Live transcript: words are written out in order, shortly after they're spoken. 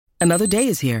Another day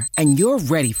is here, and you're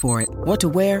ready for it. What to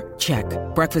wear? Check.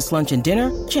 Breakfast, lunch, and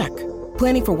dinner? Check.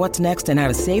 Planning for what's next and how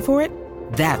to save for it?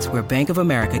 That's where Bank of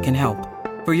America can help.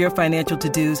 For your financial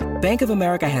to-dos, Bank of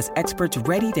America has experts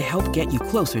ready to help get you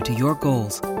closer to your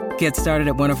goals. Get started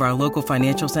at one of our local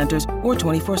financial centers or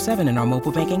 24/7 in our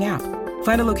mobile banking app.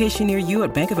 Find a location near you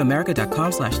at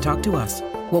bankofamerica.com/talktous.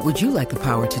 What would you like the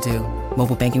power to do?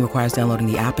 Mobile banking requires downloading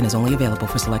the app and is only available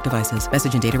for select devices.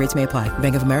 Message and data rates may apply.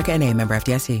 Bank of America N.A., member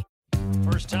FDIC.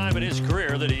 First time in his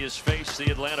career that he has faced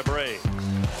the Atlanta Braves.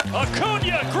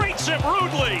 Acuña greets him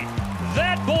rudely.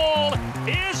 That ball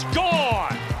is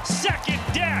gone. Second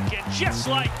deck, and just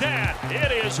like that,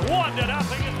 it is 1-0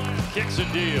 Atlanta. Kicks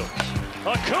and deals.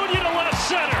 Acuña to left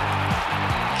center.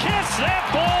 Kiss that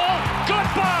ball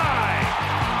goodbye.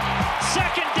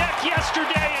 Second deck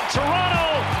yesterday in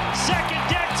Toronto. Second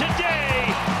deck today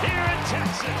here in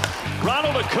Texas.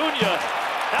 Ronald Acuña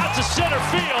out to center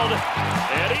field,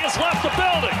 and he has left the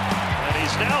building. And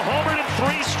he's now homered in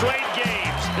 3 straight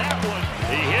games. That one,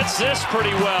 he hits this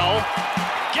pretty well.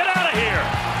 Get out of here.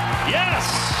 Yes,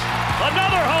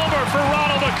 another homer for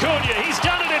Ronald Acuña. He's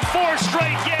done it in 4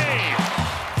 straight games.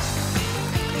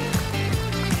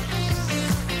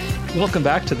 Welcome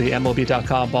back to the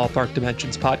MLB.com Ballpark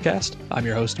Dimensions podcast. I'm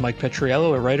your host, Mike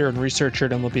Petriello, a writer and researcher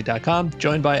at MLB.com,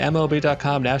 joined by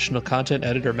MLB.com national content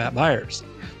editor Matt Myers.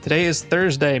 Today is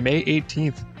Thursday, May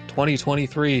 18th,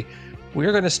 2023.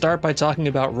 We're going to start by talking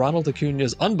about Ronald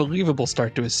Acuña's unbelievable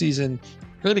start to his season.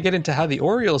 We're going to get into how the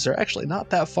Orioles are actually not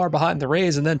that far behind the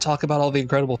Rays, and then talk about all the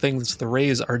incredible things the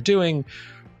Rays are doing.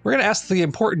 We're going to ask the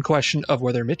important question of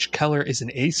whether Mitch Keller is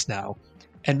an ace now.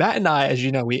 And Matt and I, as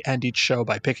you know, we end each show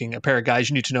by picking a pair of guys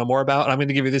you need to know more about. And I'm going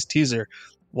to give you this teaser.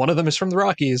 One of them is from the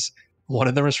Rockies. One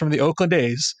of them is from the Oakland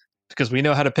A's, because we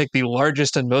know how to pick the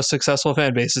largest and most successful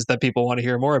fan bases that people want to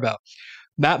hear more about.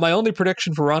 Matt, my only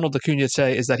prediction for Ronald Acuña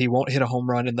today is that he won't hit a home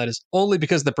run, and that is only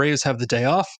because the Braves have the day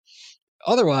off.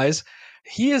 Otherwise,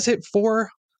 he has hit 4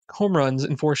 home runs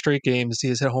in 4 straight games. He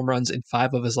has hit home runs in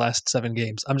 5 of his last 7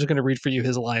 games. I'm just going to read for you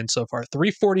his line so far.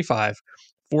 345,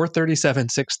 437,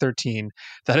 613.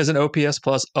 That is an OPS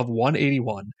plus of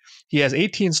 181. He has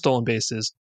 18 stolen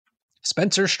bases.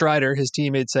 Spencer Strider, his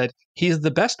teammate, said, "He's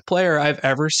the best player I've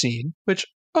ever seen," which,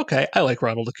 okay, I like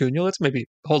Ronald Acuña. Let's maybe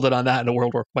hold it on that in a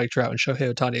world where Mike Trout and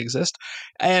Shohei Ohtani exist.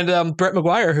 And Brett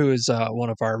McGuire, who is one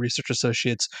of our research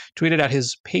associates, tweeted out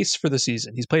his pace for the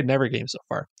season. He's played in every game so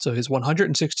far. So his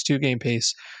 162-game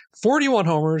pace, 41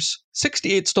 homers,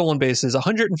 68 stolen bases,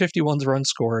 151 runs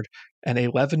scored, and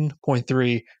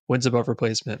 11.3 wins above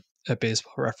replacement at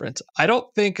Baseball Reference. I don't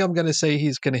think I'm going to say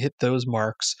he's going to hit those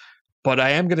marks, but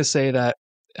I am going to say that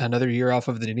another year off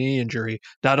of the knee injury,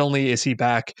 not only is he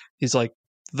back, he's like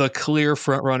the clear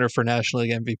front runner for National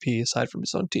League MVP aside from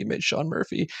his own teammate Sean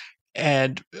Murphy.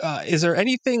 And is there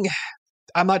anything,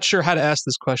 I'm not sure how to ask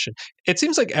this question. It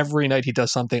seems like every night he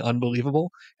does something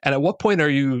unbelievable. And at what point are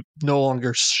you no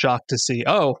longer shocked to see,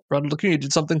 oh, Ronald Acuña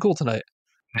did something cool tonight?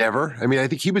 Never. I mean, I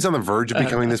think he was on the verge of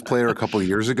becoming this player a couple of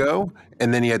years ago,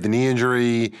 and then he had the knee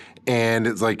injury, and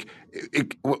it's like,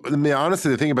 I mean, honestly,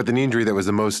 the thing about the knee injury that was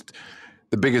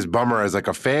the biggest bummer as like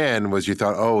a fan was you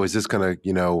thought, oh, is this going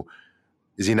to,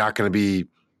 is he not going to be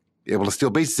able to steal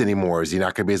bases anymore? Is he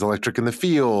not going to be as electric in the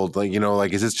field?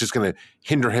 Like, is this just going to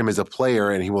hinder him as a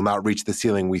player and he will not reach the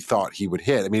ceiling we thought he would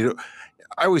hit? I mean,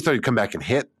 I always thought he'd come back and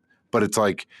hit, but it's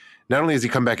like, not only has he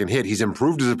come back and hit, he's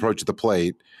improved his approach at the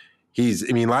plate.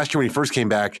 Last year when he first came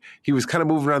back, he was kind of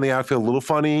moving around the outfield a little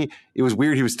funny. It was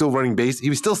weird. He was still running base. He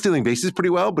was still stealing bases pretty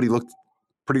well, but he looked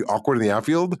pretty awkward in the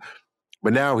outfield.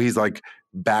 But now he's like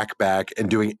back and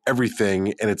doing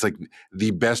everything. And it's like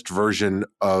the best version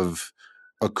of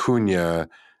Acuña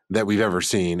that we've ever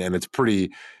seen. And it's pretty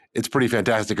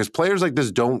fantastic because players like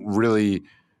this don't really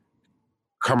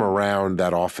come around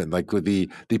that often. Like with the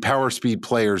power speed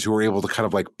players who are able to kind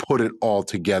of like put it all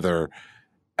together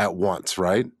at once,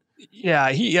 right?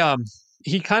 Yeah,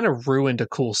 he kind of ruined a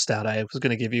cool stat I was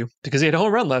going to give you because he had a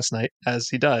home run last night, as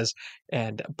he does.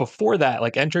 And before that,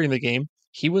 like entering the game,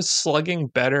 he was slugging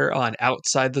better on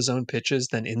outside the zone pitches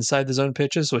than inside the zone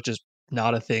pitches, which is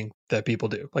not a thing that people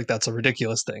do. Like that's a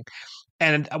ridiculous thing.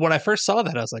 And when I first saw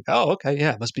that, I was like, oh, okay,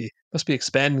 yeah, must be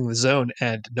expanding the zone.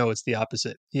 And no, it's the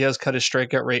opposite. He has cut his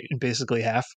strikeout rate in basically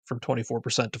half, from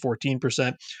 24% to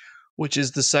 14%, which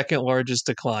is the second largest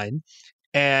decline.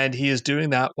 And he is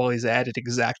doing that while he's added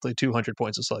exactly 200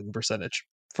 points of slugging percentage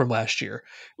from last year,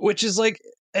 which is like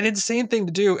an insane thing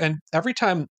to do. And every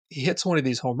time he hits one of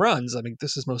these home runs, I mean,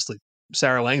 this is mostly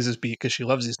Sarah Langs' beat because she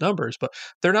loves these numbers, but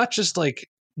they're not just like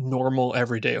normal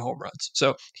everyday home runs.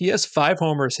 So he has 5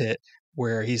 homers hit,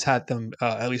 where he's had them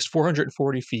at least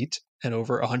 440 feet and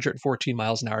over 114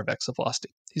 miles an hour of exit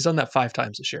velocity. He's done that 5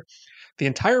 times this year. The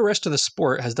entire rest of the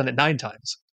sport has done it 9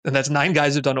 times. And that's 9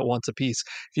 guys who've done it once apiece.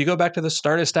 If you go back to the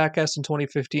start of StatCast in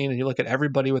 2015 and you look at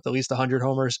everybody with at least 100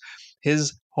 homers,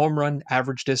 his home run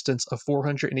average distance of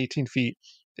 418 feet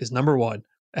is number 1,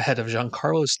 ahead of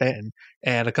Giancarlo Stanton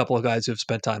and a couple of guys who have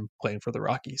spent time playing for the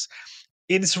Rockies.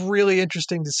 It's really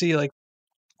interesting to see, like,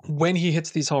 when he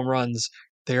hits these home runs,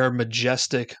 they are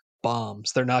majestic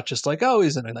bombs. They're not just like, oh,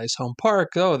 he's in a nice home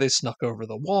park. Oh, they snuck over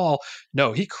the wall.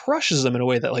 No, he crushes them in a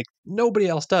way that like nobody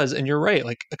else does. And you're right.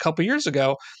 Like a couple years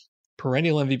ago,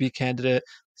 perennial MVP candidate,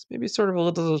 maybe sort of a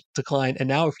little decline. And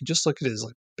now if you just look at his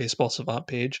like baseball savant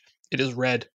page, it is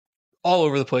red all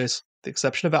over the place, the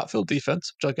exception of outfield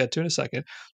defense, which I'll get to in a second.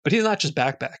 But he's not just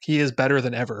back. He is better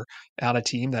than ever on a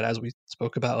team that, as we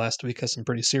spoke about last week, has some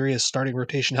pretty serious starting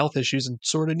rotation health issues and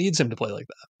sort of needs him to play like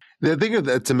that. The thing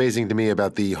that's amazing to me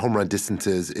about the home run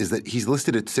distances is that he's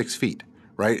listed at 6 feet,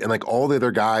 right? And like all the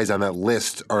other guys on that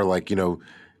list are like, they're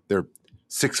 6'4",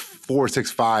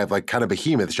 6'5", like kind of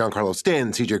behemoths. Giancarlo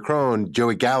Stanton, CJ Cron,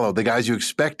 Joey Gallo, the guys you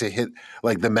expect to hit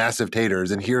like the massive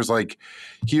taters. And here's Ronald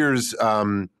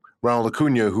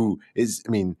Acuña, who is,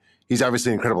 he's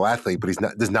obviously an incredible athlete, but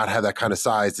does not have that kind of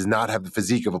size, does not have the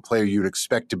physique of a player you'd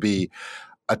expect to be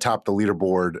atop the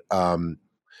leaderboard.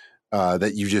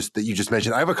 That you just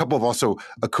mentioned. I have a couple of also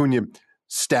Acuña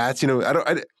stats.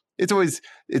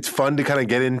 It's fun to kind of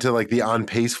get into like the on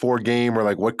pace for game or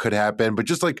like what could happen, but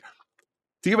just like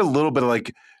to give a little bit of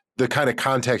like the kind of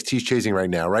context he's chasing right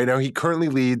now. Right now, he currently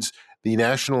leads the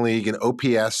National League in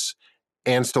OPS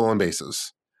and stolen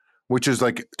bases, which is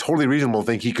like totally reasonable to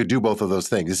think he could do both of those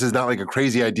things. This is not like a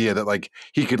crazy idea that like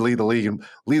he could lead the league and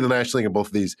lead the National League in both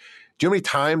of these. Do you know how many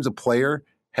times a player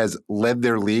has led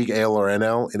their league, AL or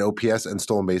NL, in OPS and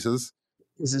stolen bases?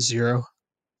 Is it 0?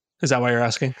 Is that why you're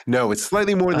asking? No, it's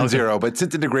slightly more than 0, but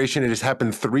since integration, it has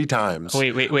happened 3 times.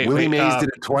 Wait. Willie Mays did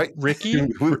it twice. Ricky?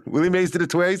 Willie Mays did it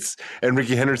twice, and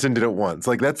Ricky Henderson did it once.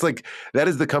 That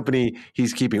is the company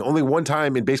he's keeping. Only one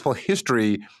time in baseball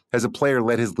history has a player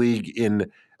led his league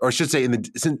in, or I should say,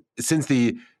 since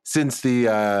the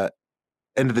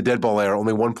end of the dead ball era,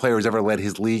 only one player has ever led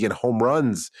his league in home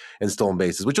runs and stolen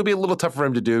bases, which will be a little tough for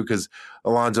him to do because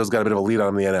Alonso's got a bit of a lead on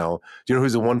him in the NL. Do you know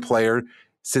who's the one player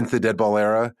since the dead ball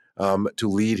era to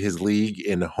lead his league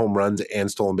in home runs and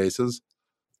stolen bases?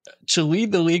 To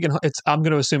lead the league, I'm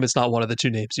going to assume it's not one of the 2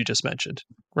 names you just mentioned,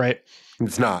 right?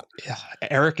 It's not. Yeah,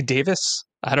 Eric Davis?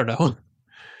 I don't know.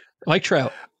 Mike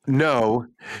Trout? No.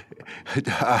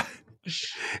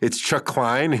 It's Chuck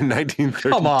Klein in 1932.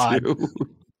 Come on.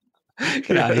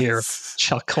 Get out of here,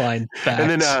 Chuck Klein. Facts.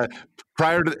 And then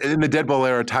prior to in the dead ball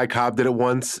era, Ty Cobb did it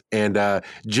once, and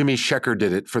Jimmy Shecker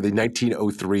did it for the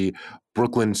 1903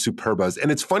 Brooklyn Superbas.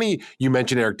 And it's funny you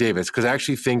mentioned Eric Davis because I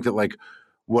actually think that like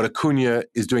what Acuña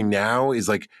is doing now is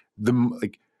like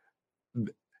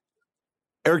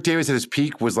Eric Davis at his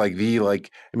peak was like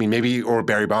maybe, or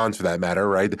Barry Bonds for that matter,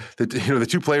 right? The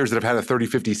 2 players that have had a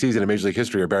 30-50 season in Major League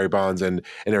history are Barry Bonds and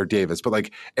Eric Davis. But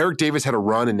like Eric Davis had a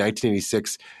run in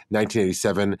 1986,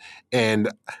 1987. And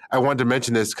I wanted to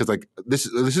mention this because like this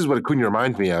is what Acuña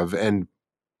reminds me of. And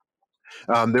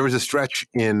there was a stretch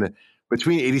in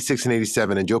between 86 and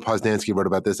 87, and Joe Posnanski wrote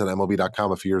about this on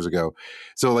MLB.com a few years ago.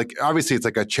 So, like, obviously, it's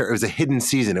like it was a hidden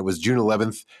season. It was June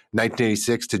 11th,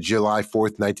 1986 to July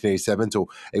 4th, 1987. So,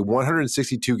 a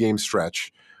 162-game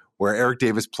stretch where Eric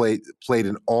Davis played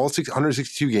in all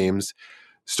 162 games,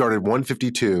 started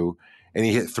 152, and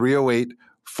he hit 308,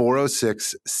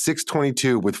 406,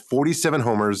 622 with 47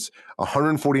 homers,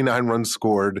 149 runs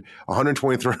scored,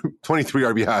 123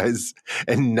 RBIs,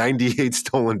 and 98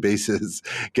 stolen bases,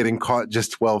 getting caught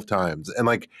just 12 times. And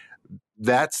like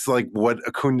that's like what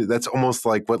Acuña. That's almost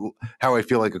like how I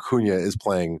feel like Acuña is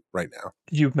playing right now.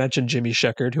 You mentioned Jimmy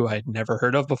Sheckard, who I'd never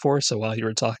heard of before. So while you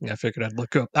were talking, I figured I'd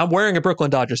look up. I'm wearing a Brooklyn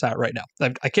Dodgers hat right now.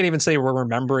 I can't even say we're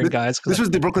remembering guys. This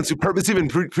was the Brooklyn Superbas. It's even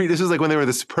this was like when they were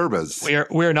the Superbas.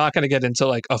 We're not going to get into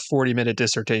like a 40-minute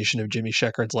dissertation of Jimmy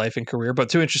Sheckard's life and career, but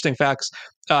 2 interesting facts.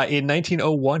 In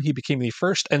 1901, he became the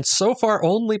first and so far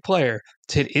only player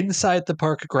to hit inside the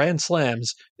park grand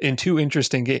slams in 2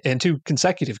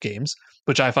 consecutive games,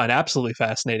 which I find absolutely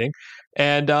fascinating.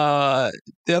 And the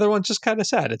other one's just kind of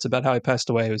sad. It's about how he passed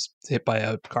away. He was hit by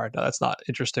a car. Now, that's not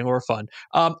interesting or fun.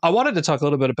 I wanted to talk a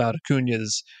little bit about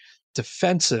Acuña's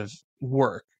defensive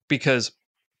work because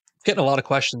getting a lot of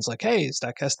questions like, hey,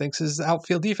 StatCast thinks his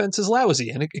outfield defense is lousy.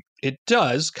 And it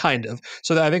does, kind of.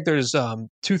 So I think there's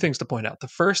two things to point out. The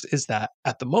first is that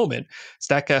at the moment,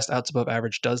 StatCast outs above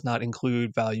average does not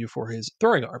include value for his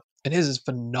throwing arm. And his is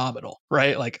phenomenal,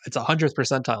 right? Like it's 100th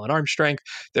percentile in arm strength.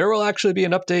 There will actually be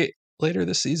an update later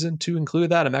this season to include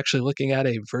that. I'm actually looking at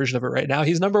a version of it right now.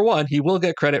 He's number one. He will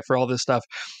get credit for all this stuff.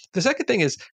 The second thing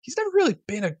is he's never really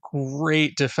been a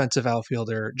great defensive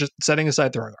outfielder, just setting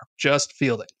aside throwing arm, just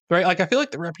fielding, right? Like I feel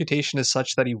like the reputation is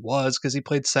such that he was because he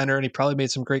played center and he probably made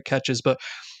some great catches, but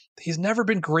he's never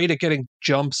been great at getting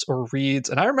jumps or reads.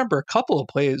 And I remember a couple of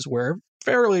plays where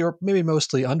fairly or maybe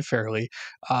mostly unfairly,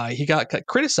 he got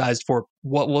criticized for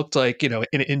what looked like, an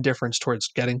indifference towards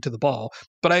getting to the ball.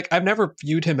 But I've never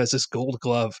viewed him as this gold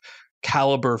glove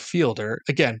caliber fielder.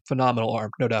 Again, phenomenal arm,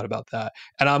 no doubt about that.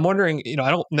 And I'm wondering, I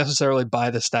don't necessarily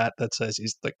buy the stat that says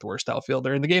he's like the worst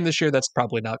outfielder in the game this year. That's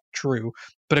probably not true.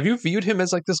 But have you viewed him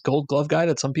as like this gold glove guy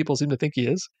that some people seem to think he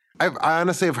is? I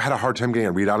honestly have had a hard time getting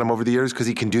a read on him over the years because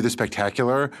he can do the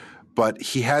spectacular, but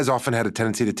he has often had a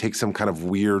tendency to take some kind of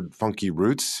weird, funky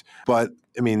routes. But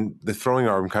I mean, the throwing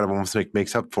arm kind of almost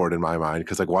makes up for it in my mind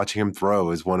because like watching him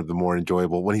throw is one of the more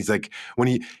enjoyable. When he's like when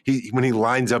he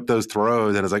lines up those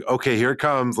throws and it's like, okay, here it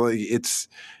comes. Like it's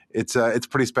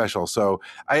pretty special. So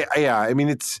I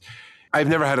mean I've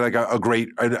never had like a great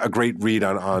read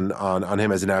on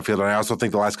him as an outfielder. And I also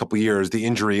think the last couple of years the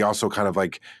injury also kind of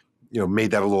like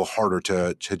made that a little harder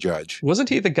to judge. Wasn't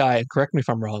he the guy, correct me if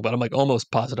I'm wrong, but I'm like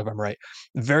almost positive I'm right,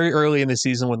 very early in the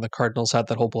season when the Cardinals had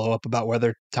that whole blow up about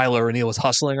whether Tyler O'Neill was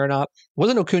hustling or not?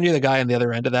 Wasn't Acuña the guy on the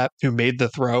other end of that who made the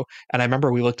throw? And I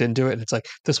remember we looked into it and it's like,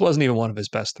 this wasn't even one of his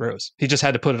best throws. He just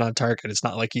had to put it on target. It's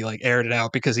not like he like aired it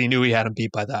out because he knew he had him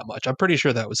beat by that much. I'm pretty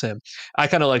sure that was him. I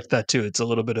kind of liked that too. It's a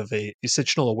little bit of a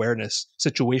situational awareness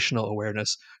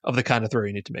of the kind of throw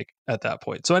you need to make at that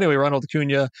point. So anyway, Ronald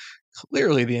Acuña,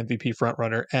 clearly the MVP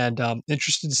frontrunner, and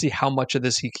interested to see how much of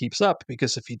this he keeps up,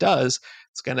 because if he does,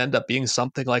 it's going to end up being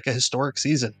something like a historic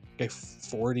season, okay,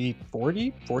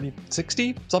 40,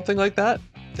 60, something like that.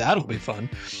 That'll be fun.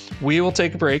 We will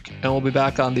take a break, and we'll be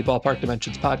back on the Ballpark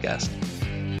Dimensions podcast.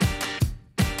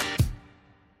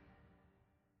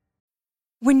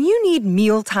 When you need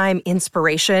mealtime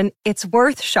inspiration, it's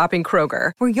worth shopping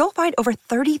Kroger, where you'll find over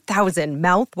 30,000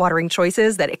 mouth-watering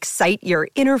choices that excite your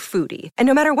inner foodie. And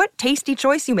no matter what tasty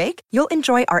choice you make, you'll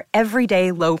enjoy our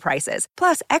everyday low prices,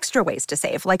 plus extra ways to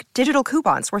save, like digital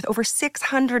coupons worth over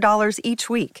 $600 each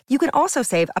week. You can also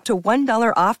save up to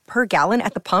 $1 off per gallon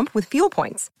at the pump with fuel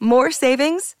points. More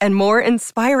savings and more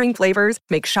inspiring flavors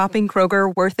make shopping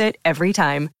Kroger worth it every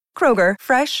time. Kroger,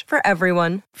 fresh for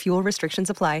everyone. Fuel restrictions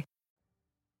apply.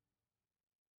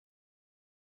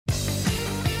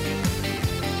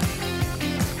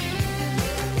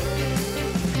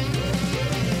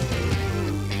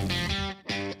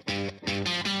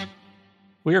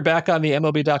 We are back on the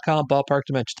MLB.com Ballpark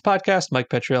Dimensions podcast. Mike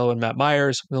Petriello and Matt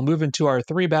Myers. We'll move into our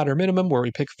 3-batter minimum, where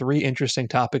we pick 3 interesting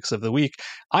topics of the week.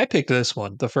 I picked this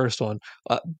one, the first one.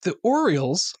 The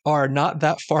Orioles are not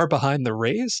that far behind the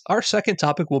Rays. Our second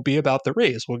topic will be about the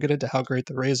Rays. We'll get into how great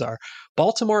the Rays are.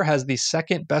 Baltimore has the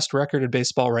second best record in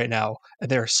baseball right now,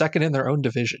 and they're second in their own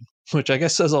division, which I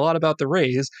guess says a lot about the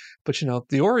Rays. But,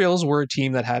 the Orioles were a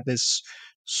team that had this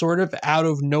sort of out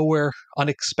of nowhere,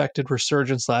 unexpected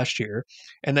resurgence last year,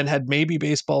 and then had maybe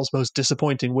baseball's most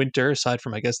disappointing winter, aside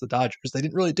from, I guess, the Dodgers. They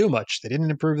didn't really do much. They didn't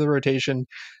improve the rotation.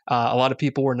 A lot of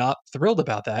people were not thrilled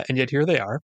about that, and yet here they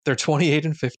are. They're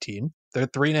 28-15. They're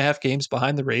 3.5 games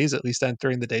behind the Rays, at least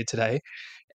entering the day today.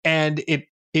 And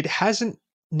it hasn't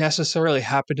necessarily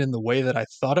happened in the way that I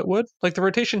thought it would. Like, the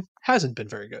rotation hasn't been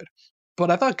very good. But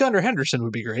I thought Gunnar Henderson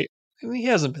would be great. I mean, he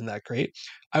hasn't been that great.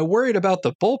 I worried about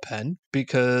the bullpen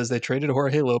because they traded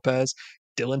Jorge Lopez.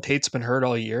 Dylan Tate's been hurt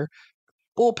all year.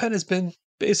 Bullpen has been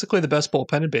basically the best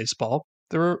bullpen in baseball.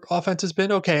 Their offense has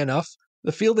been okay enough.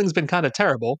 The fielding's been kind of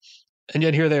terrible. And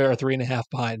yet here they are 3.5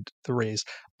 behind the Rays.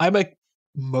 I'm like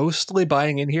mostly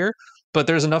buying in here, but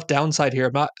there's enough downside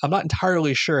here. I'm not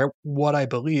entirely sure what I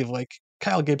believe. Like,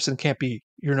 Kyle Gibson can't be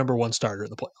your number one starter in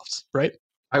the playoffs, right?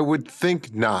 I would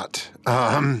think not.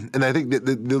 And I think that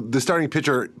the starting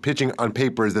pitching on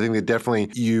paper is the thing that definitely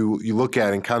you look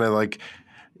at and kind of like,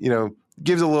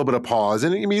 gives a little bit of pause.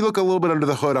 And I mean, you look a little bit under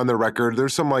the hood on their record.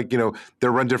 There's some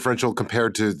their run differential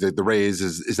compared to the Rays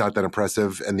is not that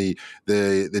impressive. And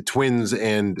the Twins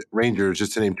and Rangers,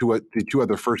 just to name two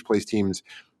other first place teams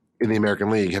in the American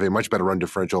League have a much better run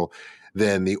differential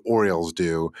than the Orioles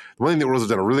do. The one thing the Orioles have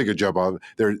done a really good job of,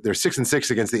 they're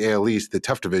 6-6 against the AL East, the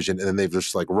tough division, and then they've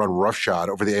just like run roughshod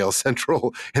over the AL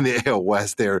Central and the AL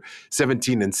West. They're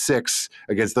 17-6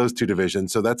 against those two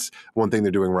divisions. So that's one thing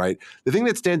they're doing right. The thing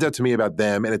that stands out to me about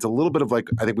them, and it's a little bit of like,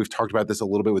 I think we've talked about this a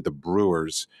little bit with the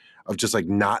Brewers, of just like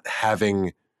not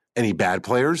having any bad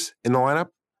players in the lineup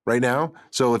right now.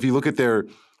 So if you look at their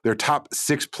top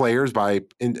 6 players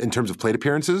in terms of plate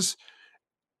appearances,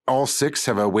 all 6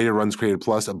 have a weighted runs created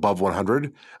plus above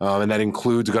 100, and that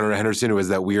includes Gunnar Henderson, who has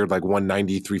that weird like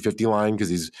 190, 350 line because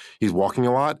he's walking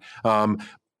a lot.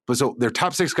 But so their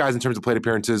top 6 guys in terms of plate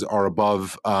appearances are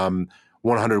above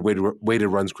 100 weighted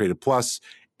runs created plus,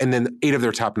 and then 8 of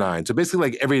their top 9. So basically,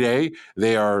 like every day,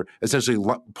 they are essentially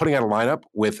putting out a lineup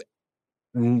with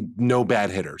no bad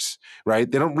hitters,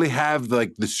 right? They don't really have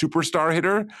like the superstar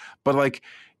hitter, but like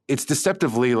it's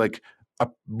deceptively like a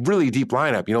really deep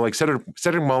lineup. You know, like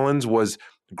Cedric Mullins was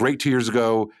great 2 years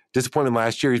ago, disappointment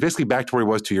last year. He's basically back to where he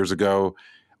was 2 years ago.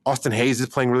 Austin Hayes is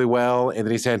playing really well.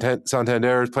 Anthony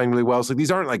Santander is playing really well. So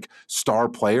these aren't like star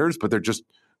players, but they're just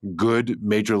good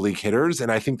major league hitters.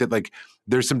 And I think that like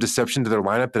there's some deception to their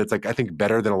lineup that it's like, I think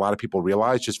better than a lot of people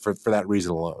realize just for that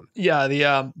reason alone. Yeah,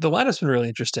 the lineup's been really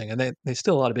interesting, and they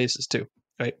steal a lot of bases too,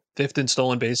 right? 5th in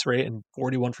stolen base rate and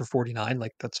 41 for 49.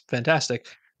 Like that's fantastic.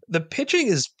 The pitching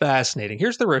is fascinating.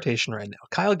 Here's the rotation right now: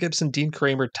 Kyle Gibson, Dean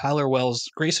Kramer, Tyler Wells,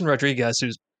 Grayson Rodriguez,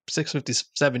 who's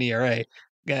 6.57 ERA,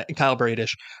 and Kyle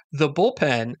Bradish. The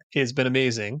bullpen has been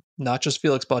amazing, not just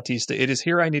Felix Bautista. It is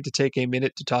here I need to take a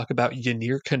minute to talk about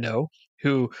Yennier Cano,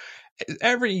 who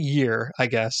every year, I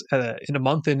guess, in a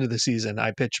month into the season,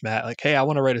 I pitch Matt like, hey, I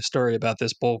want to write a story about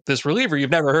this reliever you've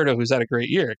never heard of who's had a great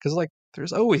year. Because like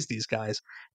there's always these guys.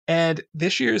 And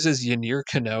this year's is Yennier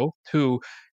Cano, who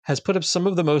has put up some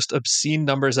of the most obscene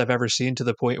numbers I've ever seen, to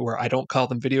the point where I don't call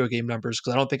them video game numbers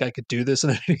because I don't think I could do this in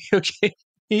a video game.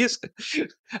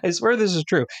 I swear this is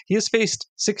true. He has faced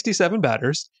 67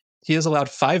 batters. He has allowed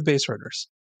 5 base runners,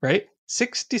 right?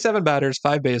 67 batters,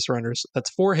 5 base runners. That's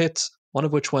 4 hits, one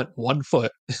of which went 1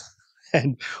 foot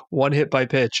and 1 hit by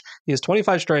pitch. He has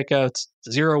 25 strikeouts,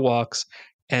 0 walks,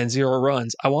 and 0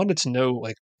 runs. I wanted to know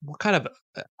like what kind of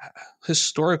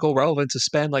historical relevance a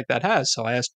span like that has. So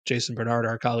I asked Jason Bernard,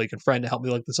 our colleague and friend, to help me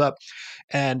look this up.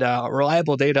 And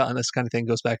reliable data on this kind of thing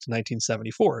goes back to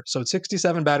 1974. So at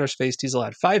 67 batters faced, he's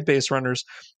allowed 5 base runners.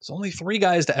 There's only 3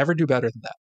 guys to ever do better than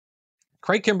that.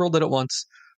 Craig Kimbrell did it once.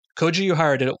 Koji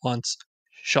Uehara did it once.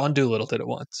 Sean Doolittle did it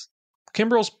once.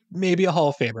 Kimbrell's maybe a Hall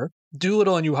of Famer.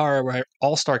 Doolittle and Uehara were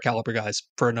all-star caliber guys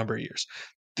for a number of years.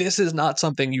 This is not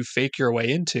something you fake your way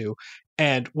into.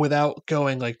 And without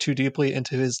going like too deeply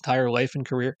into his entire life and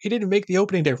career, he didn't make the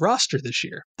opening day roster this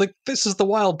year. Like this is the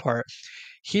wild part.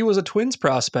 He was a Twins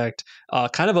prospect,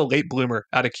 kind of a late bloomer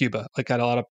out of Cuba. Like had a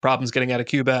lot of problems getting out of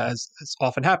Cuba, as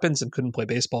often happens, and couldn't play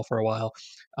baseball for a while.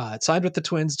 Signed with the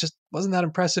Twins, just wasn't that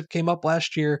impressive. Came up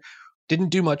last year, didn't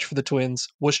do much for the Twins.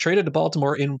 Was traded to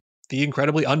Baltimore in the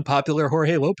incredibly unpopular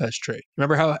Jorge Lopez trade.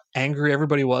 Remember how angry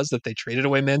everybody was that they traded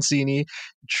away Mancini,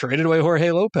 traded away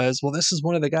Jorge Lopez? Well, this is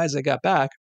one of the guys they got back,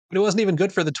 but it wasn't even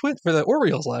good for the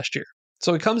Orioles last year.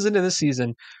 So he comes into this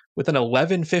season with an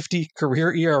 11.50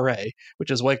 career ERA, which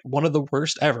is like one of the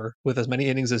worst ever with as many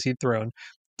innings as he'd thrown.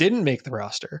 Didn't make the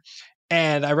roster.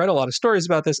 And I read a lot of stories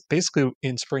about this basically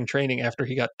in spring training after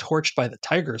he got torched by the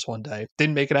Tigers one day.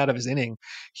 Didn't make it out of his inning.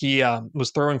 He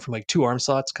was throwing from like 2 arm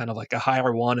slots, kind of like a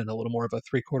higher one and a little more of a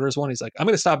 3/4 one. He's like, I'm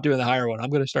going to stop doing the higher one. I'm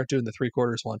going to start doing the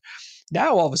 3/4 one.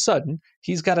 Now, all of a sudden,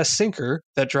 he's got a sinker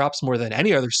that drops more than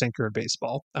any other sinker in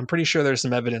baseball. I'm pretty sure there's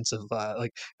some evidence of I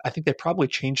think they probably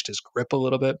changed his grip a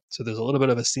little bit. So there's a little bit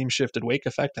of a seam shifted wake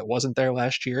effect that wasn't there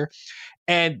last year.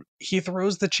 And he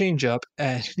throws the changeup,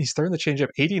 and he's thrown the changeup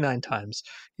 89 times.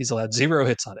 He's allowed 0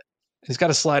 hits on it. He's got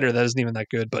a slider that isn't even that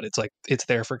good, but it's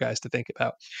there for guys to think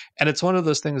about. And it's one of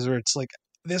those things where it's like,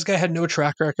 this guy had no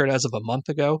track record as of a month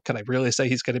ago. Can I really say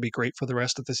he's going to be great for the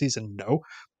rest of the season? No.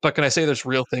 But can I say there's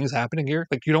real things happening here?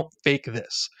 Like, you don't fake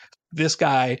this. This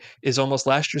guy is almost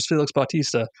last year's Felix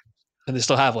Bautista, and they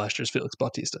still have last year's Felix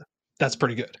Bautista. That's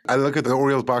pretty good. I look at the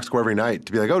Orioles box score every night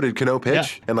to be like, oh, did Cano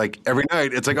pitch? Yeah. And like every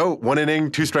night, it's like, oh, 1 inning,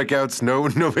 2 strikeouts,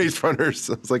 no base runners.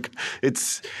 So it's like,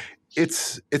 it's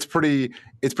pretty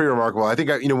remarkable. I think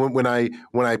when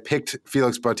I picked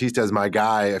Felix Bautista as my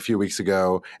guy a few weeks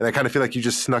ago, and I kind of feel like you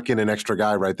just snuck in an extra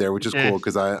guy right there, which is cool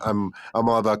because I'm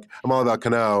all about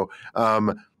Cano.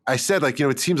 I said, like,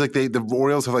 it seems like the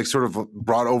Orioles have like sort of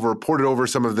ported over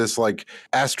some of this like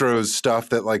Astros stuff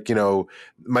that like,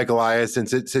 Mike Elias and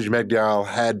Sid Megdal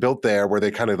had built there, where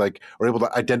they kind of like are able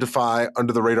to identify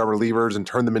under the radar relievers and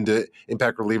turn them into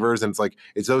impact relievers. And it's like,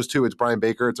 it's those two, it's Brian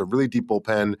Baker. It's a really deep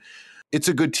bullpen. It's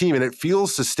a good team, and it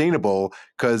feels sustainable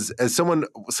because, as someone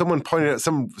pointed out,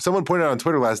 someone pointed out on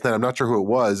Twitter last night, I'm not sure who it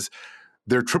was,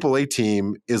 their AAA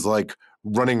team is like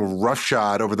running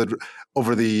roughshod over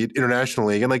the International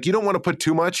League, and like you don't want to put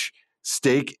too much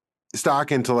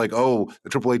stock into like, the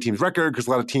AAA team's record, because a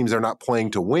lot of teams are not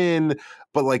playing to win,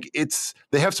 but like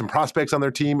they have some prospects on their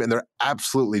team, and they're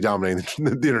absolutely dominating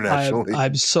the International League.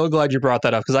 I'm so glad you brought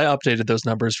that up, because I updated those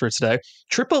numbers for today.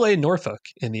 AAA Norfolk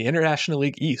in the International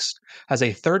League East has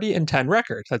a 30-10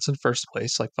 record. That's in first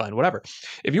place. Like, fine, whatever.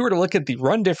 If you were to look at the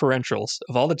run differentials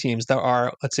of all the teams, there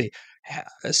are, let's see,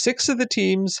 6 of the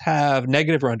teams have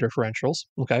negative run differentials.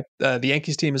 Okay, the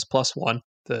Yankees team is +1.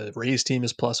 The Rays team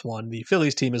is +1. The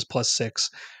Phillies team is +6.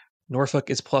 Norfolk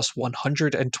is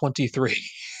 +123.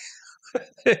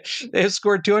 They have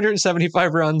scored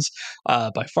 275 runs,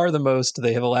 by far the most.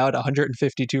 They have allowed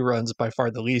 152 runs, by far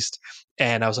the least.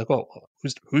 And I was like, well,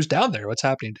 who's down there? What's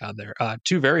happening down there?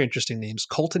 2 very interesting names.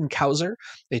 Colton Cowser,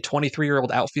 a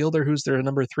 23-year-old outfielder who's their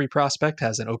number 3 prospect,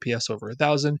 has an OPS over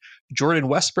 1,000. Jordan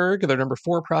Westberg, their number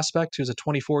 4 prospect, who's a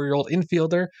 24-year-old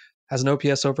infielder, has an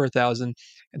OPS over 1,000.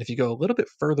 And if you go a little bit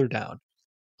further down,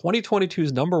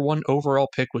 2022's number 1 overall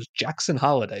pick was Jackson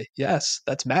Holliday. Yes,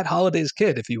 that's Matt Holliday's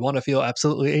kid, if you want to feel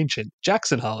absolutely ancient.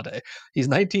 Jackson Holliday. He's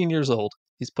 19 years old.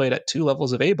 He's played at 2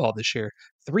 levels of A-ball this year.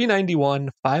 391,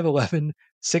 5'11",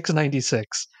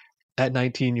 696 at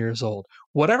 19 years old.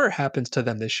 Whatever happens to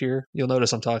them this year, you'll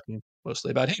notice I'm talking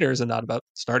mostly about hitters and not about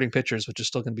starting pitchers, which is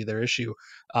still going to be their issue.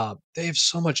 They have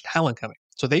so much talent coming.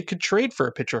 So they could trade for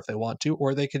a pitcher if they want to,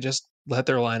 or they could just let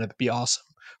their lineup be awesome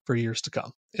for years to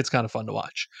come. It's kind of fun to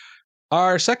watch.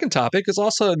 Our second topic is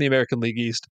also in the American League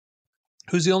East.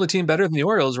 Who's the only team better than the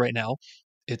Orioles right now?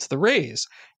 It's the Rays.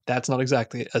 That's not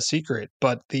exactly a secret,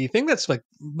 but the thing that's like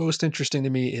most interesting to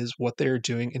me is what they're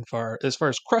doing as far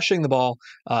as crushing the ball,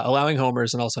 allowing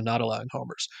homers, and also not allowing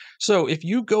homers. So if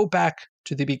you go back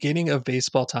to the beginning of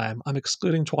baseball time, I'm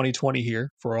excluding 2020 here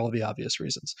for all the obvious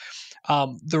reasons.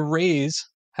 The Rays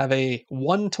have a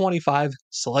 125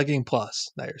 slugging plus.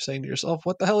 Now you're saying to yourself,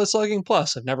 what the hell is slugging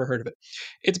plus? I've never heard of it.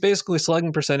 It's basically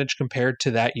slugging percentage compared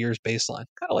to that year's baseline,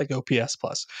 kind of like OPS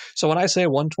plus. So when I say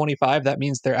 125, that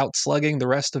means they're out slugging the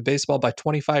rest of baseball by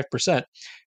 25%.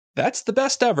 That's the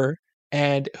best ever.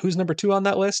 And who's number 2 on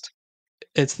that list?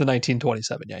 It's the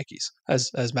 1927 Yankees.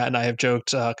 As Matt and I have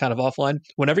joked kind of offline,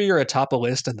 whenever you're atop a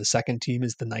list and the second team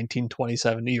is the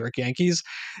 1927 New York Yankees,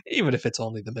 even if it's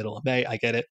only the middle of May, I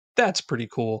get it. That's pretty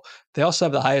cool. They also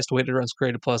have the highest weighted runs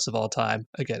created plus of all time.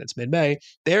 Again, it's mid-May.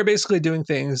 They're basically doing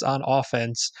things on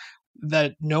offense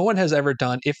that no one has ever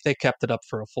done if they kept it up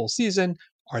for a full season.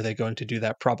 Are they going to do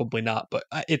that? Probably not. But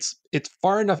it's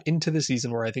far enough into the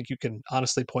season where I think you can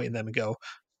honestly point at them and go,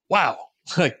 wow,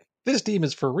 like this team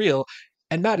is for real.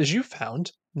 And Matt, as you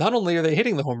found, not only are they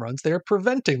hitting the home runs, they are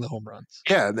preventing the home runs.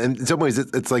 Yeah, and in some ways,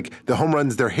 it's like the home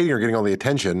runs they're hitting are getting all the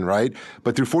attention, right?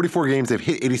 But through 44 games, they've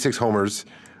hit 86 homers,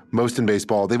 most in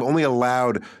baseball. They've only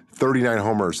allowed 39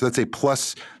 homers. So that's a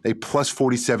plus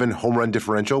 47 home run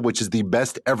differential, which is the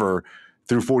best ever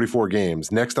through 44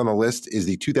 games. Next on the list is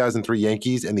the 2003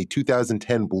 Yankees and the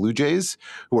 2010 Blue Jays,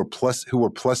 who were plus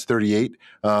 38.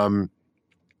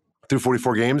 Through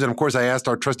 44 games. And of course, I asked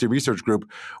our trusty research group,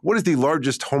 what is the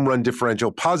largest home run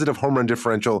differential, positive home run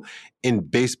differential in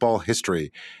baseball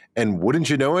history? And wouldn't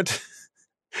you know it?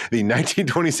 The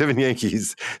 1927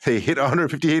 Yankees, they hit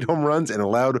 158 home runs and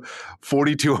allowed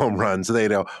 42 home runs. So they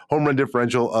had a home run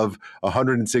differential of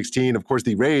 116. Of course,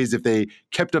 the Rays, if they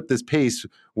kept up this pace,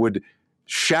 would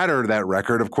shatter that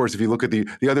record. Of course, if you look at the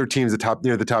other teams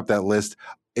near the top of that list,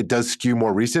 it does skew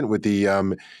more recent with the, a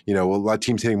lot of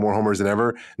teams hitting more homers than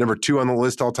ever. Number 2 on the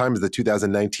list all time is the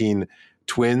 2019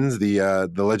 Twins, the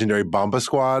legendary Bomba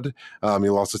Squad.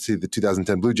 You'll also see the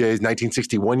 2010 Blue Jays,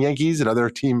 1961 Yankees, another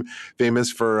team famous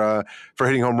for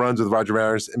hitting home runs with Roger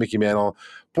Maris and Mickey Mantle.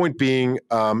 Point being,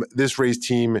 this Rays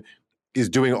team is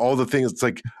doing all the things. It's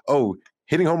like,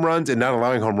 hitting home runs and not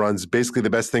allowing home runs, basically the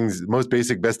best things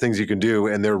you can do,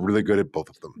 and they're really good at both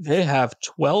of them. They have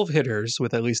 12 hitters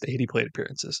with at least 80 plate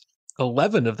appearances.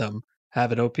 11 of them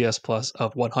have an OPS plus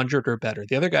of 100 or better.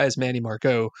 The other guy is Manny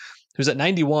Margot, who's at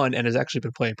 91 and has actually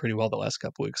been playing pretty well the last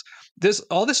couple weeks.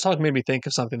 All this talk made me think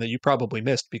of something that you probably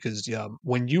missed, because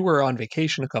when you were on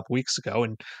vacation a couple weeks ago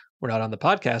and we're not on the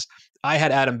podcast, I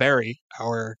had Adam Berry,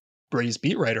 our Rays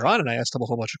beat writer, on, and I asked him a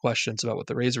whole bunch of questions about what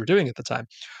the Rays were doing at the time.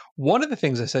 One of the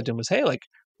things I said to him was, hey, like,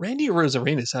 Randy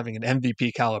Arozarena is having an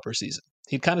MVP caliber season.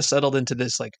 He'd kind of settled into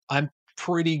this, like, I'm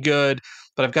pretty good,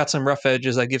 but I've got some rough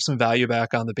edges. I give some value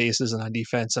back on the bases and on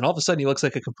defense. And all of a sudden he looks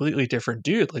like a completely different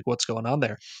dude. Like, what's going on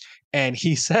there? And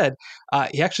he said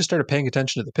he actually started paying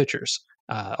attention to the pitchers.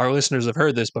 Our listeners have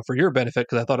heard this, but for your benefit,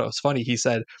 because I thought it was funny, he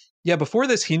said, yeah, before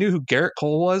this, he knew who Garrett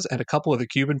Cole was and a couple of the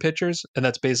Cuban pitchers, and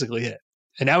that's basically it.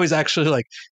 And now he's actually like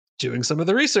doing some of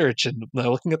the research and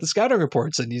looking at the scouting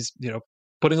reports, and he's,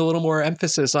 putting a little more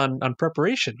emphasis on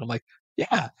preparation. I'm like,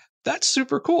 yeah, that's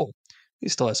super cool. He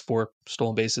still has 4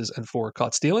 stolen bases and 4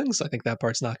 caught stealings. I think that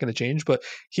part's not going to change, but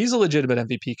he's a legitimate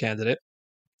MVP candidate.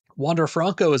 Wander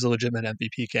Franco is a legitimate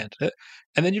MVP candidate.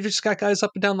 And then you've just got guys up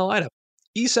and down the lineup.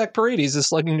 Isaac Paredes is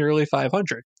slugging nearly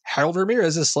 500. Harold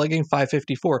Ramirez is slugging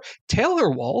 554. Taylor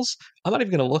Walls, I'm not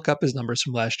even going to look up his numbers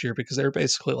from last year because they're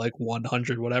basically like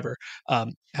 100 whatever,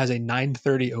 has a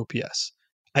 930 OPS.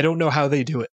 I don't know how they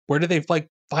do it. Where do they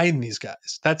find these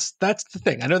guys? That's the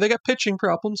thing. I know they got pitching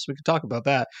problems. We can talk about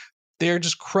that. They're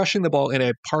just crushing the ball in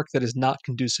a park that is not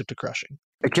conducive to crushing.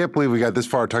 I can't believe we got this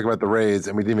far talking about the Rays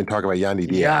and we didn't even talk about Yandy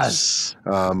Diaz.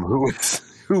 Yes.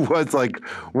 Who was like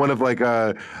one of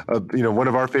one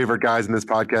of our favorite guys in this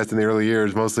podcast in the early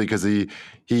years, mostly because he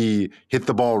hit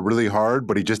the ball really hard,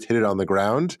 but he just hit it on the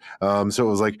ground. So it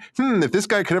was like, if this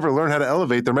guy could ever learn how to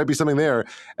elevate, there might be something there.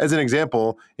 As an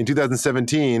example, in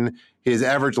 2017, his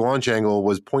average launch angle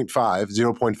was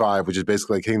 0.5, which is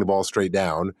basically like hitting the ball straight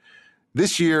down.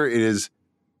 This year, his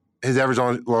average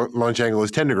launch angle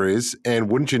is 10 degrees, and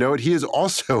wouldn't you know it, he is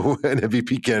also an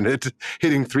MVP candidate,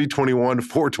 hitting 321,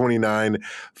 429,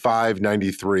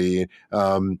 593.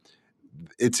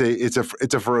 It's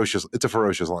a ferocious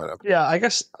lineup. Yeah, I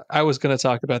guess I was going to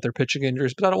talk about their pitching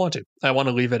injuries, but I don't want to. I want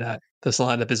to leave it at this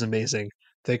lineup is amazing.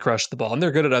 They crush the ball, and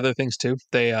they're good at other things too.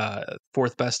 They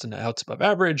 4th best in outs above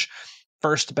average,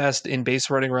 1st best in base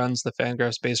running runs, the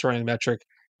Fangraphs base running metric.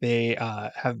 They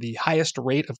have the highest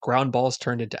rate of ground balls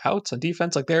turned into outs on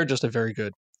defense. Like, they're just a very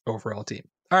good overall team.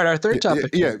 All right, our third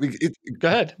topic. Yeah. Go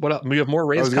ahead. What else? We have more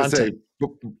Rays content.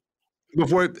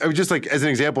 Before, I was just like, as an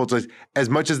example, it's like as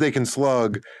much as they can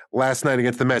slug. Last night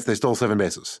against the Mets, they stole 7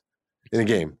 bases in a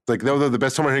game. Like, they're the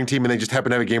best home run hitting team, and they just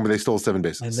happened to have a game where they stole 7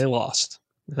 bases. And they lost.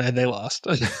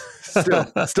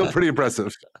 Still pretty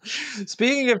impressive.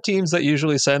 Speaking of teams that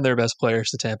usually send their best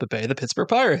players to Tampa Bay, the Pittsburgh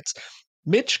Pirates.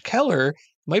 Mitch Keller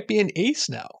might be an ace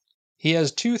now. He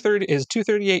has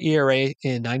 2.38 ERA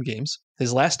in 9 games.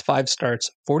 His last 5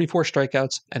 starts, 44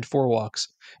 strikeouts and 4 walks,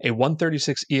 a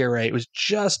 1.36 ERA. It was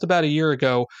just about a year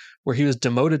ago where he was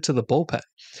demoted to the bullpen.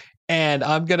 And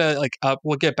I'm gonna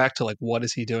we'll get back to what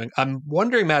is he doing. I'm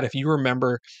wondering, Matt, if you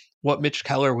remember what Mitch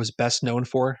Keller was best known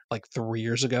for 3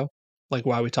 years ago,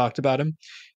 why we talked about him.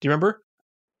 Do you remember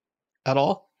at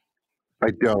all? I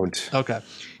don't. Okay.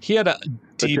 He had a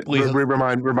deeply...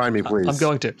 Remind me, please. I'm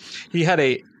going to. He had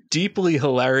a deeply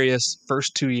hilarious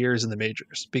first 2 years in the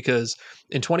majors because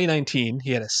in 2019, he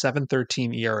had a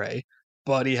 7.13 ERA,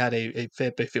 but he had a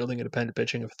FIP, a fielding independent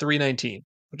pitching of 3.19,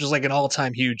 which is an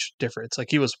all-time huge difference.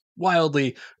 He was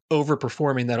wildly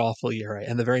overperforming that awful ERA.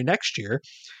 And the very next year,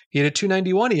 he had a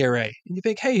 2.91 ERA. And you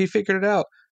think, hey, he figured it out.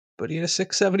 But he had a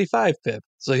 6.75 FIP.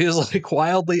 So he was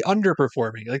wildly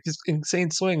underperforming, these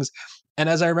insane swings. And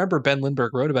as I remember, Ben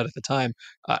Lindbergh wrote about at the time,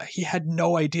 he had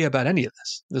no idea about any of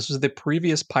this. This was the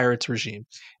previous Pirates regime.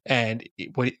 And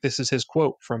this is his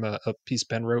quote from a piece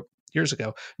Ben wrote years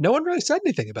ago. No one really said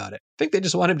anything about it. I think they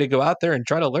just wanted him to go out there and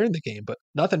try to learn the game, but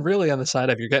nothing really on the side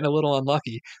of you're getting a little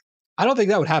unlucky. I don't think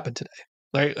that would happen today.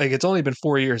 It's only been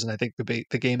 4 years, and I think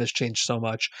the game has changed so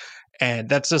much. And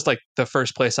that's just the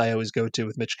first place I always go to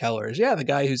with Mitch Keller is, the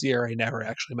guy whose ERA never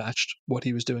actually matched what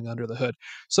he was doing under the hood.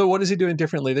 So what is he doing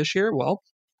differently this year? Well,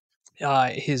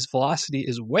 his velocity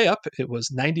is way up. It was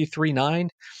 93.9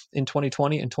 in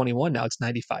 2020 and 21. Now it's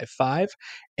 95.5,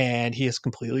 and he has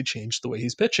completely changed the way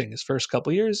he's pitching. His first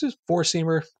couple of years is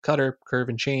 4-seamer, cutter, curve,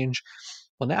 and change.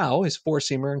 Well, now his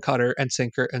 4-seamer and cutter and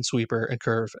sinker and sweeper and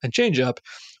curve and changeup.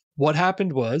 What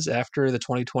happened was after the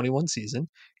 2021 season,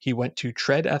 he went to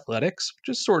Tread Athletics,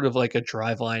 which is sort of like a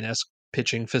Driveline-esque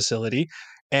pitching facility,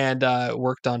 and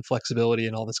worked on flexibility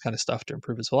and all this kind of stuff to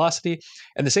improve his velocity.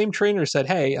 And the same trainer said,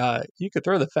 hey, you could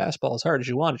throw the fastball as hard as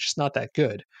you want. It's just not that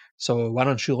good. So why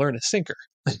don't you learn a sinker?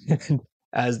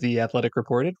 As the Athletic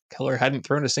reported, Keller hadn't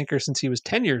thrown a sinker since he was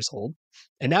 10 years old.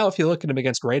 And now if you look at him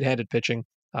against right-handed pitching,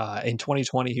 in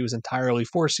 2020, he was entirely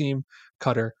 4-seam,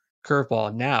 cutter,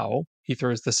 curveball. Now he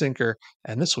throws the sinker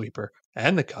and the sweeper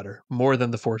and the cutter more than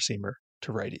the 4-seamer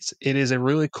to righties. It is a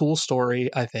really cool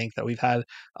story, I think, that we've had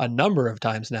a number of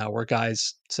times now where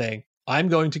guys saying, I'm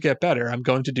going to get better. I'm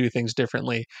going to do things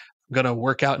differently. I'm going to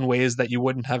work out in ways that you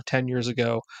wouldn't have 10 years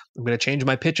ago. I'm going to change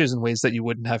my pitches in ways that you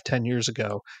wouldn't have 10 years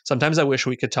ago. Sometimes I wish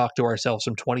we could talk to ourselves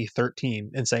from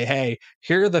 2013 and say, hey,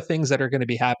 here are the things that are going to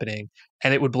be happening.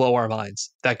 And it would blow our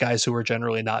minds that guys who are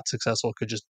generally not successful could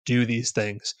just do these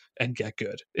things and get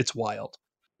good. It's wild.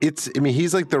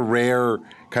 He's like the rare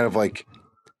kind of like,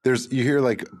 you hear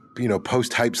like,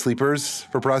 post hype sleepers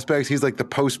for prospects. He's like the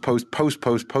post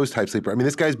hype sleeper. I mean,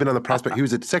 this guy's been on the prospect. He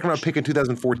was a second round pick in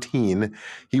 2014.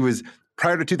 He was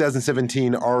prior to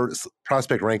 2017. Our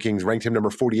prospect rankings ranked him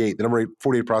number 48, the number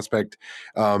 48 prospect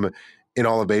in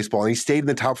all of baseball. And he stayed in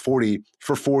the top 40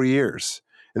 for 4 years.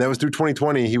 And that was through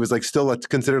 2020. He was like still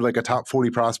considered like a top 40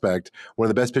 prospect, one of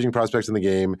the best pitching prospects in the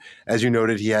game. As you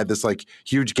noted, he had this like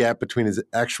huge gap between his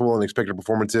actual and expected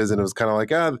performances, and it was kind of like,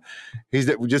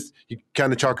 you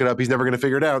kind of chalk it up. He's never going to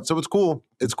figure it out. So it's cool.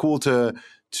 It's cool to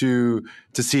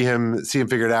see him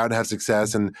figure it out and have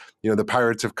success. And the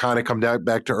Pirates have kind of come down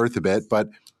back to earth a bit, but.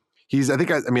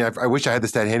 I wish I had the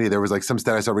stat handy. There was like some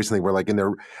stat I saw recently where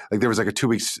there was like a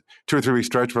 2 or 3 week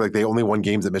stretch where like they only won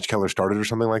games that Mitch Keller started or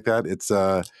something like that.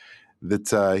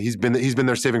 He's been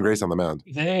their saving grace on the mound.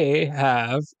 They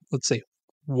have, let's see,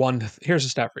 here's a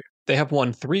stat for you. They have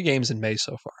won 3 games in May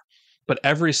so far, but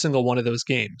every single one of those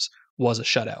games was a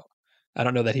shutout. I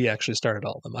don't know that he actually started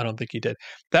all of them. I don't think he did.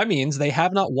 That means they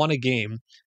have not won a game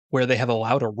where they have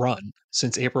allowed a run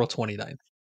since April 29th.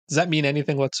 Does that mean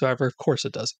anything whatsoever? Of course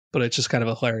it does, but it's just kind of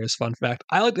a hilarious fun fact.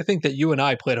 I like to think that you and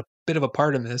I played a bit of a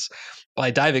part in this by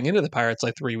diving into the Pirates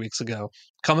like 3 weeks ago,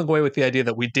 coming away with the idea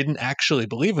that we didn't actually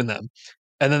believe in them,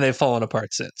 and then they've fallen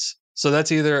apart since. So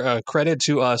that's either a credit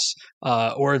to us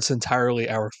or it's entirely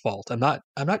our fault. I'm not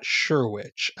sure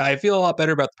which. I feel a lot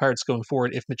better about the Pirates going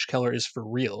forward if Mitch Keller is for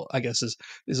real, I guess is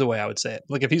the way I would say it.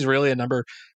 Like if he's really a number,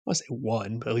 I want to say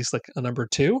 1, but at least like a number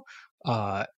 2,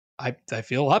 I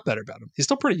feel a lot better about him. He's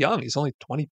still pretty young. He's only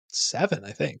 27,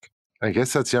 I think. I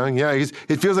guess that's young. Yeah,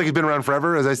 it feels like he's been around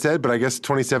forever, as I said, but I guess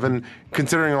 27,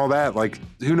 considering all that, like,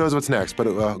 who knows what's next, but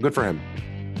good for him.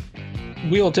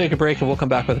 We'll take a break and we'll come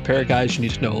back with a pair of guys you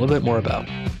need to know a little bit more about.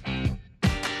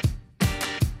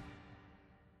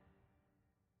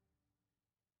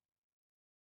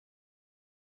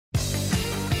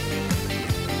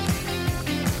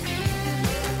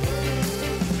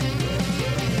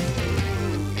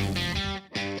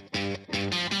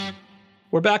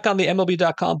 We're back on the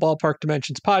MLB.com Ballpark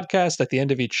Dimensions podcast. At the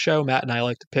end of each show, Matt and I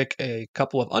like to pick a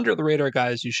couple of under-the-radar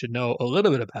guys you should know a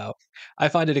little bit about. I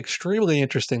find it extremely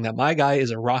interesting that my guy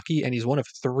is a Rocky, and he's one of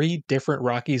 3 different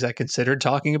Rockies I considered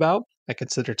talking about. I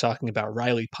consider talking about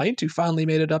Riley Pint, who finally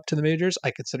made it up to the majors.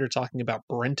 I consider talking about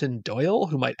Brenton Doyle,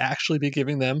 who might actually be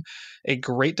giving them a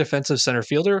great defensive center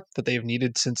fielder that they've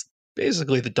needed since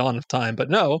basically the dawn of time. But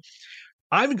no,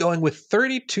 I'm going with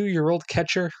 32-year-old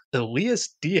catcher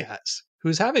Elias Diaz,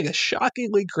 who's having a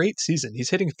shockingly great season. He's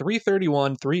hitting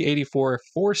 .331, .384,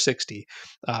 .460,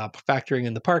 factoring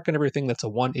in the park and everything. That's a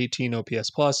 118 OPS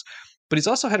plus. But he's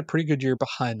also had a pretty good year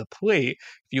behind the plate.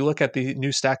 If you look at the new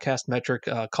StatCast metric,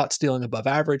 caught stealing above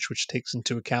average, which takes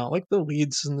into account like the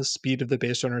leads and the speed of the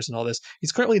base runners and all this,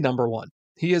 he's currently number 1.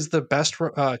 He is the best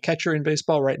catcher in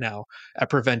baseball right now at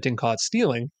preventing caught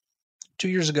stealing. 2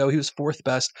 years ago, he was 4th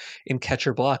best in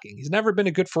catcher blocking. He's never been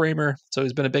a good framer, so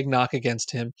he's been a big knock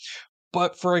against him.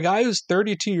 But for a guy who's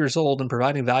 32 years old and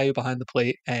providing value behind the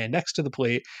plate and next to the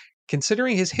plate,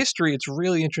 considering his history, it's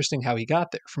really interesting how he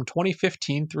got there. From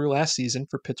 2015 through last season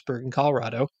for Pittsburgh and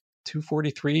Colorado,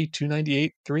 243,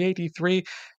 298, 383.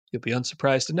 You'll be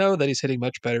unsurprised to know that he's hitting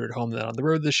much better at home than on the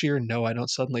road this year. No, I don't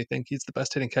suddenly think he's the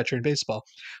best hitting catcher in baseball.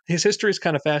 His history is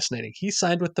kind of fascinating. He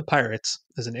signed with the Pirates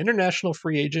as an international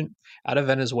free agent out of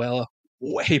Venezuela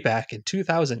way back in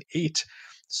 2008.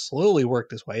 Slowly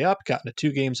worked his way up, got into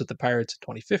 2 games with the Pirates in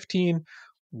 2015,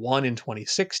 1 in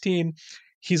 2016.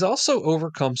 He's also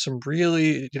overcome some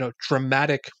really,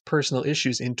 dramatic personal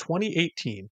issues. In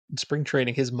 2018, in spring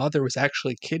training, his mother was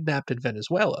actually kidnapped in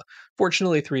Venezuela.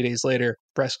 Fortunately, 3 days later,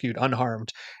 rescued unharmed.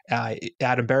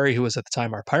 Adam Berry, who was at the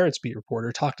time our Pirates beat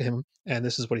reporter, talked to him, and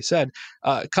this is what he said.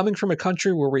 Coming from a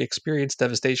country where we experience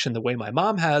devastation the way my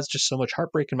mom has, just so much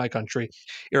heartbreak in my country,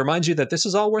 it reminds you that this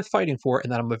is all worth fighting for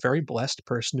and that I'm a very blessed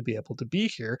person to be able to be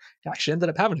here. He actually ended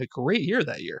up having a great year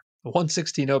that year.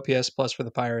 116 OPS plus for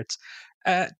the Pirates.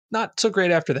 Not so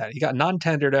great after that. He got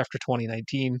non-tendered after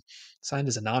 2019, signed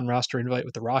as a non-roster invite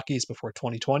with the Rockies before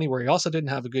 2020, where he also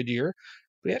didn't have a good year.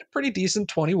 But he had a pretty decent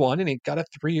 21, and he got a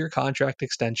 3-year contract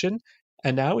extension.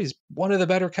 And now he's one of the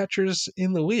better catchers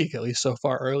in the league, at least so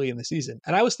far early in the season.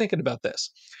 And I was thinking about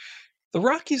this. The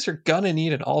Rockies are going to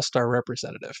need an all-star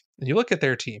representative. And you look at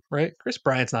their team, right? Chris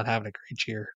Bryant's not having a great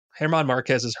year. German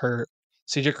Marquez is hurt.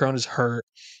 CJ Cron is hurt.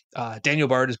 Daniel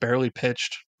Bard has barely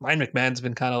pitched. Ryan McMahon's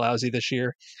been kind of lousy this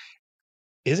year.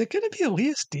 Is it going to be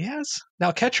Elias Diaz?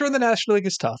 Now, catcher in the National League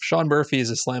is tough. Sean Murphy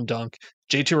is a slam dunk.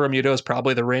 JT Realmuto is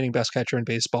probably the reigning best catcher in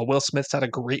baseball. Will Smith's had a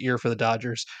great year for the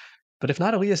Dodgers. But if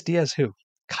not Elias Diaz, who?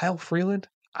 Kyle Freeland?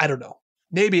 I don't know.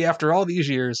 Maybe after all these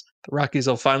years, the Rockies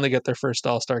will finally get their first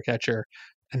all-star catcher.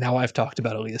 And now I've talked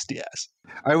about Elias Diaz.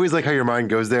 I always like how your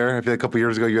mind goes there. I feel like a couple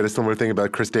years ago you had a similar thing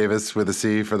about Chris Davis with a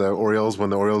C for the Orioles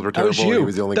when the Orioles were terrible. He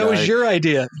was the only guy. That was your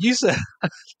idea. You said...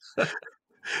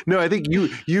 No, I think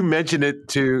you mentioned it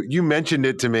to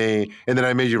me, and then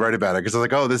I made you write about it because I was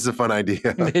like, "Oh, this is a fun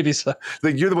idea." Maybe so.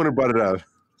 Like you're the one who brought it up.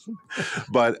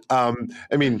 But I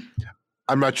mean,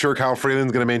 I'm not sure Kyle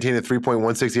Freeland's going to maintain a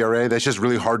 3.16 ERA. That's just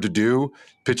really hard to do,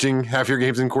 pitching half your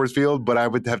games in Coors Field. But I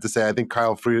would have to say I think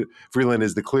Kyle Freeland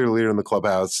is the clear leader in the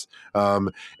clubhouse,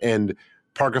 and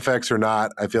park effects or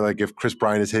not, I feel like if Chris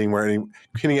Bryant is hitting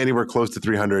anywhere close to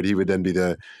 300, he would then be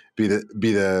the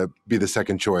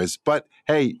second choice. But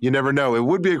hey, you never know. It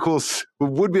would be a cool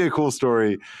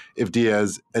story if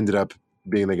Diaz ended up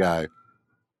being the guy.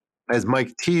 As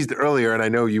Mike teased earlier, and I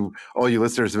know all you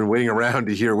listeners have been waiting around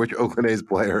to hear which Oakland A's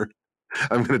player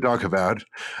I'm going to talk about.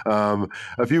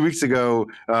 A few weeks ago,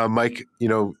 Mike,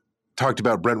 talked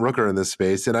about Brent Rooker in this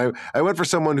space, and I went for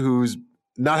someone who's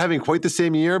not having quite the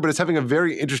same year, but it's having a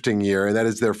very interesting year, and that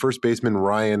is their first baseman,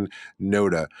 Ryan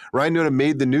Noda. Ryan Noda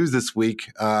made the news this week.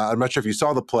 I'm not sure if you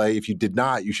saw the play. If you did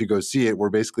not, you should go see it, where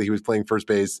basically he was playing first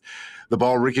base. The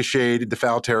ball ricocheted into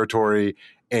foul territory,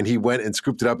 and he went and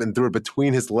scooped it up and threw it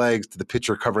between his legs to the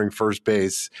pitcher covering first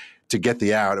base to get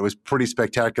the out. It was pretty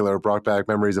spectacular. It brought back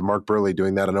memories of Mark Burley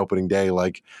doing that on opening day,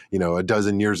 like, a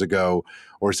dozen years ago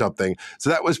or something. So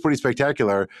that was pretty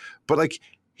spectacular. But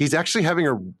he's actually having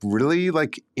a really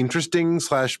interesting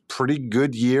 / pretty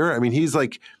good year. I mean, he's I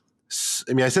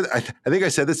think I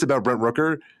said this about Brent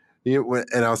Rooker,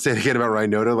 and I'll say it again about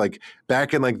Ryan Noda.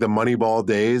 Back in the Moneyball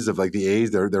days of the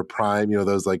A's, their prime,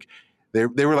 those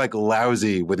they were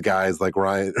lousy with guys like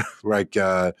Ryan,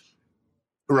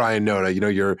 Ryan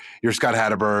Noda, your Scott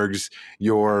Hattebergs,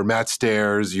 your Matt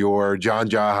Stairs, your John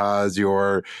Jaha's,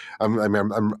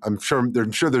 I'm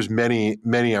sure there's many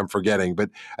I'm forgetting, but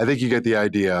I think you get the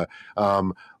idea.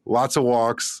 Lots of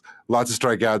walks, lots of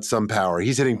strikeouts, some power.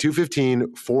 He's hitting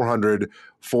 215, 400,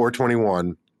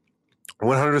 421.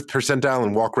 100th percentile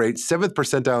in walk rate, 7th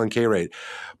percentile in K rate.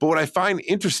 But what I find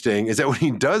interesting is that when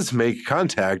he does make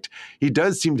contact, he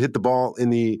does seem to hit the ball in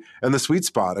the sweet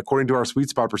spot. According to our sweet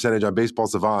spot percentage on Baseball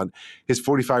Savant, his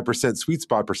 45% sweet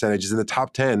spot percentage is in the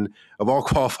top 10 of all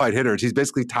qualified hitters. He's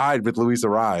basically tied with Luis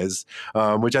Arraez,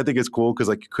 which I think is cool because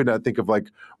you could not think of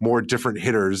more different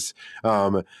hitters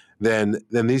than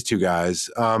these two guys.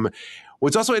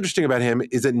 What's also interesting about him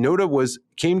is that Noda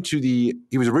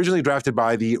he was originally drafted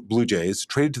by the Blue Jays,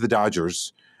 traded to the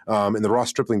Dodgers in the Ross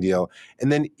Stripling deal,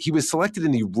 and then he was selected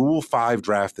in the Rule 5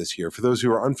 draft this year. For those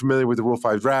who are unfamiliar with the Rule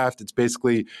 5 draft, it's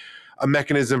basically a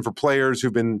mechanism for players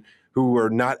who are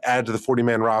not added to the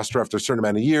 40-man roster after a certain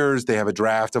amount of years. They have a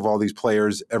draft of all these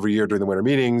players every year during the winter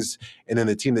meetings, and then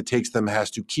the team that takes them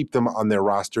has to keep them on their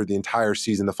roster the entire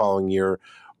season the following year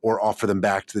or offer them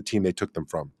back to the team they took them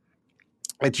from.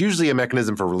 It's usually a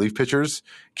mechanism for relief pitchers,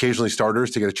 occasionally starters,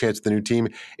 to get a chance at the new team.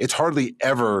 It's hardly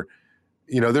ever,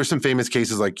 there's some famous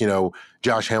cases like,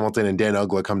 Josh Hamilton and Dan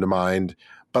Uggla come to mind,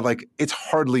 but it's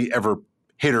hardly ever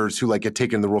hitters who get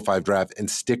taken in the Rule 5 draft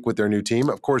and stick with their new team.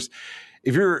 Of course,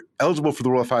 if you're eligible for the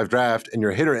Rule 5 draft and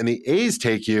you're a hitter and the A's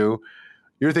take you,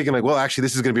 you're thinking well, actually,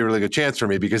 this is going to be a really good chance for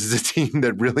me because it's a team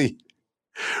that really,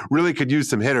 really could use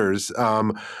some hitters.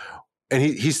 And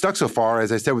he's stuck so far,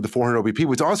 as I said, with the 400 OBP.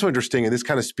 What's also interesting, and this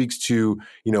kind of speaks to,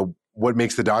 what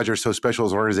makes the Dodgers so special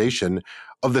as an organization,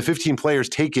 of the 15 players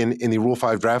taken in the Rule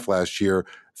 5 draft last year,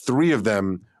 3 of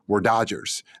them were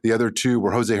Dodgers. The other 2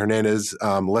 were Jose Hernandez,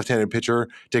 left-handed pitcher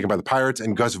taken by the Pirates,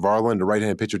 and Gus Varland, a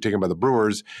right-handed pitcher taken by the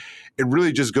Brewers. It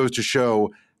really just goes to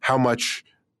show how much,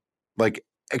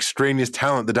 extraneous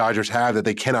talent the Dodgers have that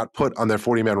they cannot put on their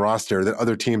 40-man roster that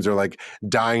other teams are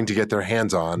dying to get their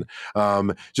hands on.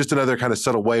 Just another kind of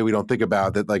subtle way we don't think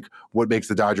about that, what makes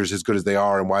the Dodgers as good as they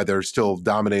are and why they're still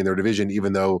dominating their division,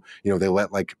 even though, they let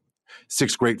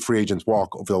 6 great free agents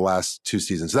walk over the last 2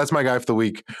 seasons. So that's my guy for the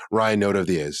week, Ryan Noda of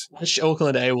the A's. Which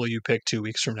Oakland A will you pick 2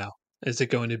 weeks from now? Is it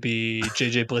going to be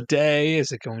JJ Bleday?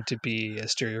 Is it going to be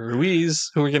Esterio Ruiz?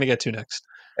 Who are we going to get to next?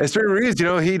 Esterio Ruiz,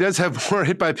 he does have more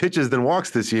hit by pitches than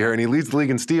walks this year, and he leads the league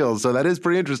in steals, so that is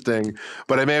pretty interesting.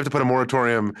 But I may have to put a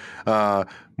moratorium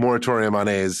on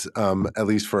A's, at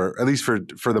least for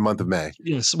the month of May.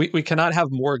 Yes, we cannot have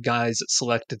more guys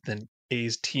selected than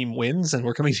A's team wins, and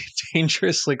we're coming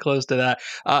dangerously close to that.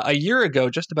 A year ago,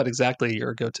 just about exactly a year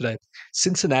ago today,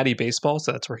 Cincinnati baseball,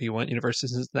 so that's where he went, University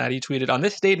of Cincinnati, tweeted, on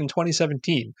this date in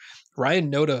 2017,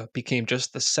 Ryan Noda became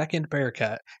just the second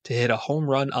Bearcat to hit a home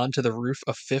run onto the roof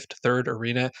of Fifth Third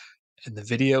Arena, and the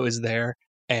video is there,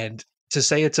 and to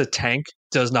say it's a tank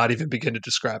does not even begin to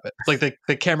describe it. Like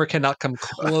the camera cannot come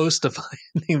close to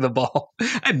finding the ball.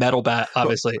 And metal bat,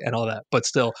 obviously, and all that. But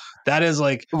still, that is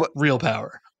like real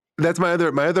power. That's my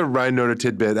other Ryan Noda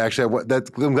tidbit. Actually,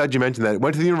 I'm glad you mentioned that.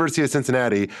 Went to the University of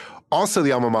Cincinnati, also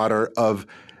the alma mater of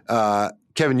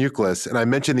Kevin Youkilis. And I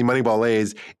mentioned the Moneyball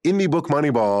A's. In the book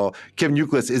Moneyball, Kevin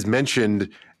Youkilis is mentioned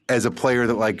as a player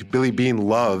that like Billy Beane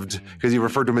loved because he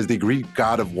referred to him as the Greek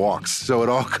god of walks. So it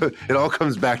all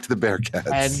comes back to the Bearcats.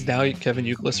 And now Kevin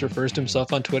Youkilis refers to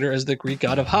himself on Twitter as the Greek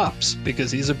god of hops because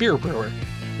he's a beer brewer.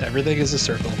 Everything is a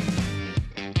circle.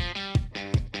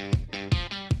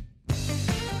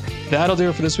 That'll do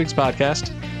it for this week's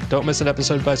podcast. Don't miss an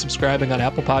episode by subscribing on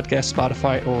Apple Podcasts,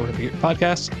 Spotify, or wherever you get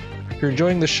podcasts. If you're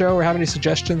enjoying the show or have any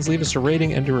suggestions, leave us a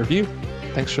rating and a review.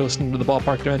 Thanks for listening to the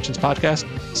Ballpark Dimensions podcast.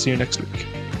 See you next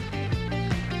week.